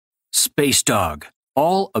Spacedog,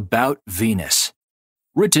 All About Venus.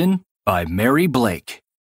 Written by Mary Blake.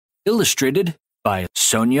 Illustrated by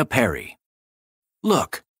Sonia Perry.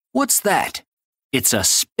 Look, what's that? It's a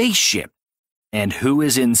spaceship. And who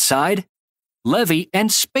is inside? Levy and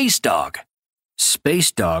Spacedog.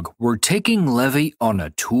 Spacedog were taking Levy on a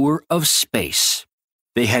tour of space.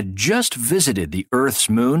 They had just visited the Earth's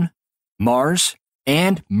moon, Mars,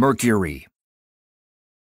 and Mercury.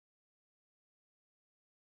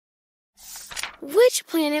 Which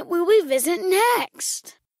planet will we visit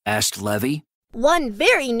next? Asked Levy. One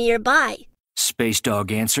very nearby.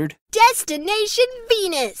 Spacedog answered. Destination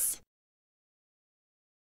Venus!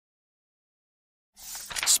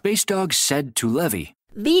 Spacedog said to Levy.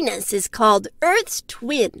 Venus is called Earth's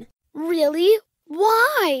twin. Really?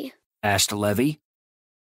 Why? Asked Levy.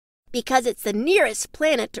 Because it's the nearest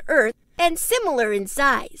planet to Earth and similar in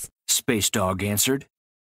size. Spacedog answered.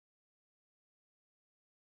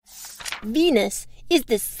 Venus is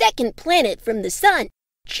the second planet from the Sun,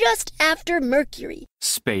 just after Mercury.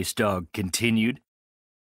 Spacedog continued.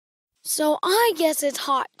 So I guess it's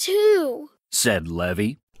hot too, said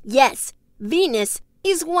Levy. Yes, Venus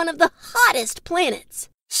is one of the hottest planets,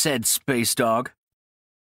 said Spacedog.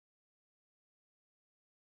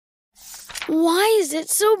 Why is it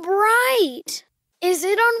so bright? Is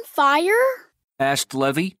it on fire? Asked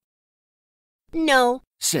Levy. No,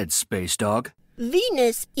 said Spacedog.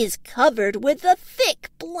 Venus is covered with a thick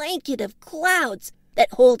blanket of clouds that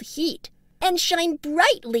hold heat and shine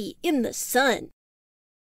brightly in the sun.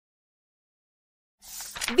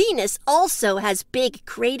 Venus also has big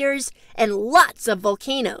craters and lots of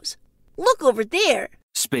volcanoes. Look over there,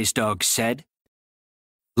 Spacedog said.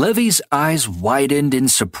 Levy's eyes widened in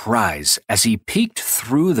surprise as he peeked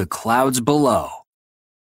through the clouds below.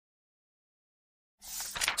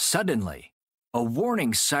 Suddenly, a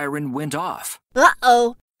warning siren went off.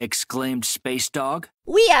 Uh-oh, exclaimed Spacedog.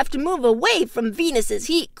 We have to move away from Venus's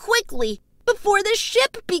heat quickly before the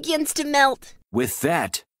ship begins to melt. With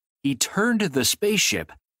that, he turned the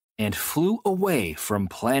spaceship and flew away from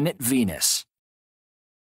planet Venus.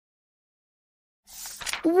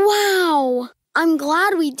 Wow! I'm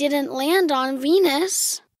glad we didn't land on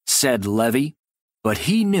Venus, said Levy, but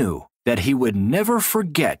he knew that he would never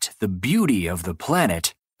forget the beauty of the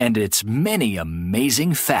planet and its many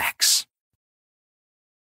amazing facts.